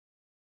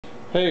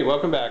Hey,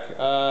 welcome back.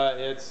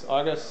 It's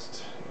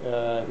August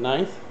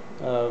 9th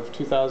of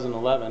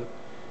 2011,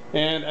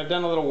 and I've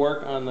done a little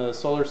work on the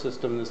solar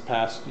system this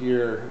past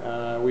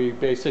year. We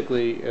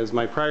basically, as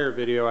my prior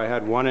video, I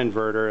had one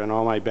inverter and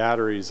all my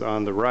batteries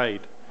on the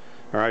right,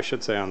 or I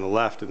should say on the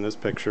left in this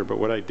picture, but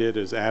what I did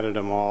is added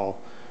them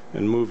all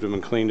and moved them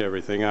and cleaned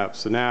everything up.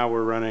 So now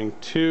we're running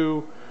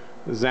two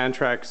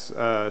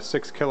Xantrex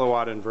 6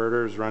 kilowatt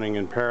inverters running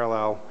in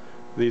parallel.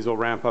 These will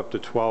ramp up to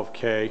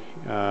 12K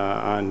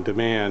on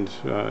demand.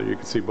 You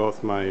can see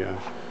both my,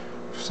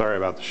 sorry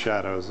about the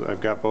shadows, I've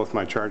got both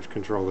my charge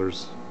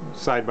controllers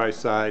side by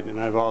side, and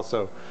I've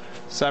also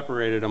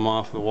separated them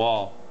off the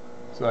wall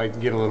so I can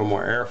get a little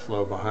more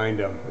airflow behind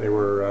them.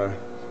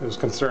 I was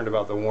concerned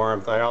about the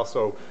warmth. I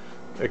also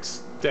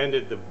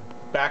extended the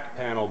back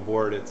panel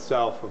board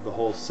itself of the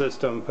whole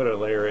system, put a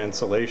layer of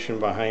insulation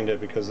behind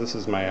it because this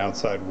is my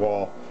outside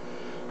wall.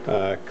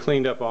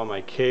 Cleaned up all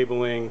my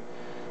cabling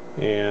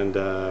and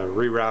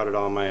rerouted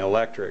all my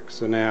electric.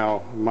 So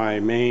now my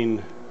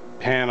main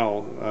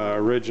panel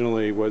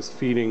originally was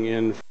feeding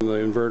in from the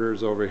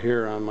inverters over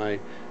here on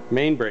my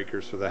main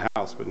breakers for the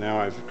house, but now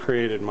I've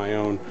created my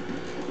own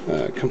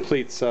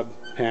complete sub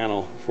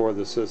panel for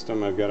the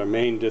system. I've got a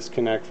main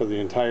disconnect for the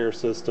entire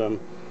system,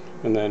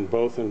 and then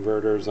both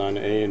inverters on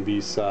A and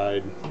B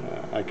side.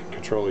 I can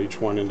control each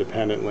one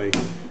independently,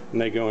 and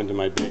they go into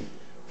my big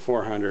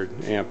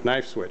 400 amp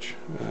knife switch,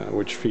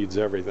 which feeds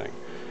everything.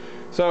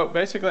 So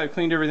basically I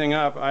cleaned everything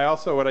up.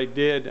 What I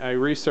did, I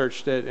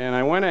researched it, and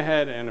I went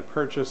ahead and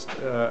purchased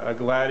a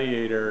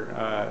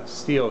Gladiator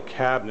steel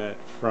cabinet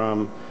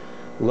from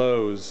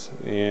Lowe's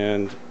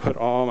and put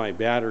all my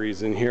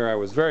batteries in here. I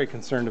was very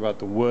concerned about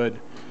the wood,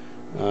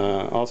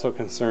 also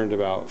concerned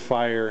about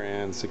fire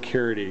and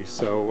security.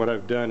 So what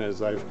I've done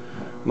is I've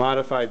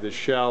modified the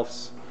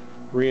shelves,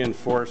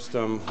 reinforced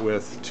them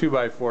with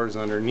 2x4s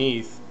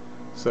underneath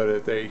so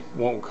that they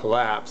won't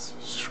collapse,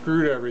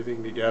 screwed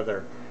everything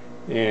together.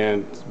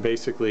 And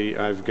basically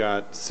I've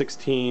got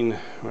 16,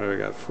 what have I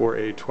got, 4,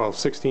 8, 12,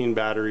 16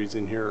 batteries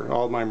in here,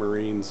 all my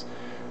Marines.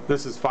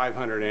 This is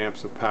 500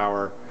 amps of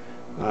power.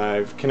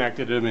 I've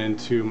connected them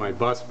into my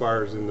bus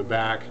bars in the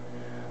back.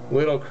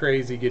 Little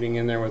crazy getting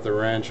in there with a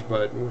wrench,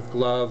 but with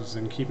gloves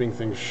and keeping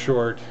things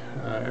short,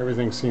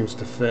 everything seems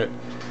to fit.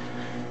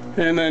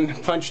 And then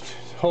punched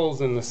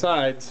holes in the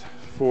sides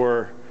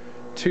for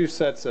two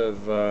sets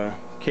of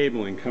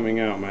cabling coming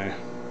out, my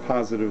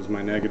positives,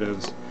 my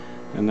negatives.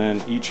 And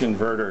then each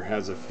inverter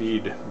has a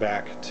feed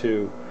back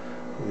to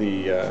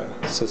the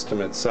system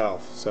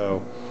itself.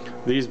 So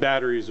these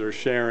batteries are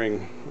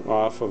sharing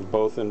off of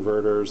both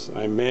inverters.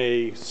 I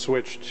may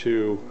switch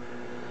to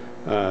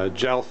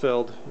gel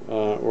filled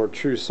or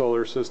true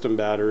solar system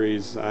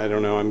batteries. I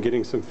don't know. I'm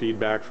getting some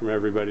feedback from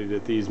everybody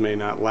that these may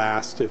not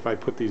last if I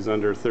put these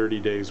under 30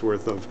 days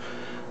worth of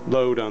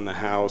load on the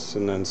house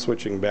and then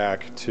switching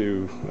back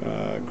to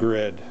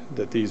grid,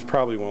 that these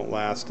probably won't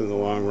last in the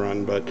long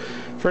run. But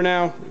for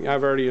now,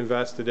 I've already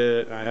invested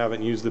it. I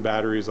haven't used the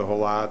batteries a whole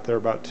lot. They're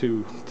about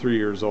 2-3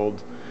 years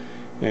old,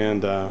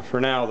 and for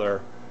now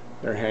they're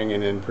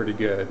hanging in pretty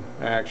good.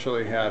 I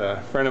actually had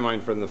a friend of mine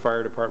from the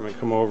fire department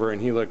come over,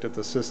 and he looked at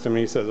the system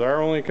and he says,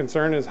 our only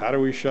concern is how do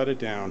we shut it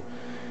down?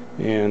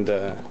 And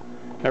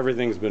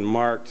everything's been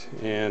marked.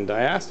 And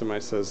I asked him, I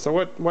says,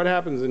 so what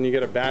happens when you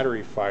get a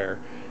battery fire?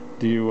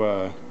 Do you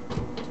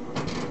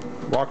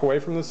walk away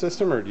from the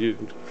system, or do you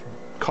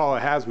call a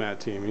hazmat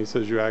team? He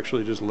says you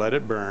actually just let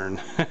it burn.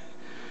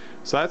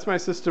 So that's my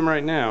system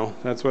right now.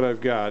 That's what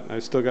I've got. I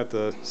still got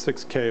the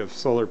 6K of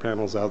solar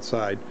panels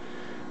outside,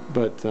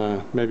 but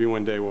maybe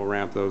one day we'll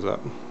ramp those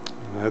up.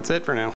 That's it for now.